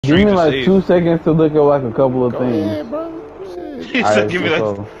Give me like save. 2 seconds to look at like a couple of things. Ahead, bro. Shit. He said, give me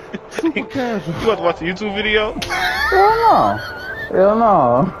like. Super casual. You want to watch a YouTube video? Hell no. Hell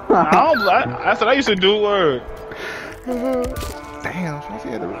no. That's what I used to do. Word. Damn, I see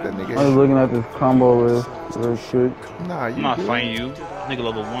that nigga. I was looking at this combo list real quick. Nah, you I'm not good. fighting you. Nigga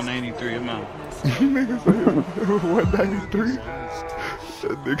level 193. I'm out. Nigga said 193.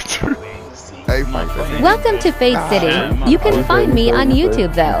 That nigga true. Hey, fight that nigga. Welcome to Fade City. You can find me on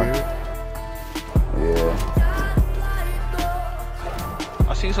YouTube though. Yeah.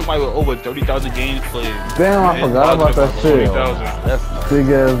 I seen somebody with over 30,000 games played. Damn, I forgot about that shit. 40,000. That's big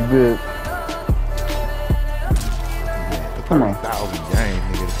ass bitch. Come on. 30,000 games,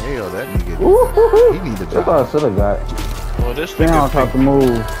 nigga. Hell, that nigga. Woo-hoo-hoo. He need a That's all job. I should have got. Well, this Damn, I nigga talk to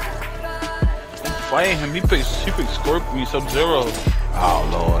move. fighting him. He picked Scorpion, Sub-Zero. Oh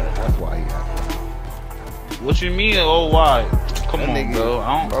lord, that's why he got What you mean? Oh, why? Come that on, nigga, bro.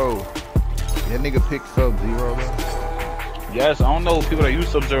 I don't. bro. That nigga picked Sub-Zero, bro. Yes, I don't know people that use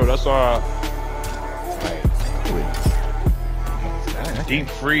Sub-Zero. That's why Like, quit. Deep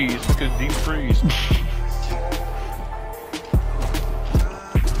Freeze. Look at Deep Freeze.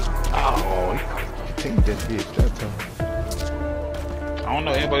 Oh, he think that bitch that time. I don't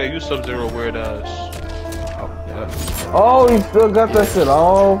know anybody that use Sub-Zero weird ass. Oh, yeah. Oh, he still got that shit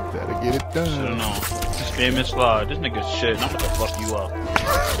off. Better get it done. Should've known. Spam and slide. This nigga's shit. And I'm gonna fuck you up.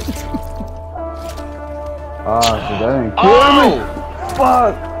 Ah, shit, that ain't kill me.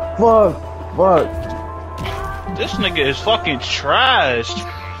 Fuck. This nigga is fucking trash.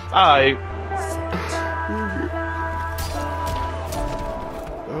 Alright.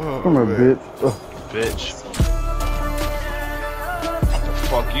 Oh, Come here, man. bitch. Ugh. Bitch. I'm gonna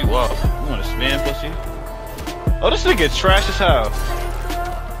fuck you up. You wanna spam pussy? Oh, this nigga trash as hell.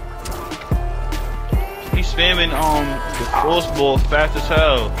 He's spamming the crossbow fast as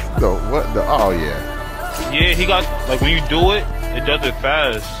hell. The what? The oh yeah. Yeah, he got like when you do it, it does it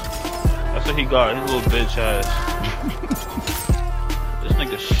fast. That's what he got. His little bitch ass. This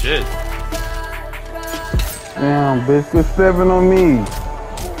nigga shit. Damn, bitch, good 7 on me.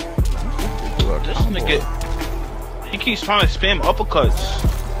 Look, This nigga, he keeps trying to spam uppercuts.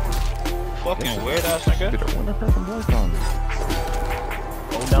 Fucking weird ass nigga. Did I wonder if her voice on this?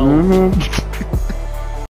 Oh no. Mm-hmm.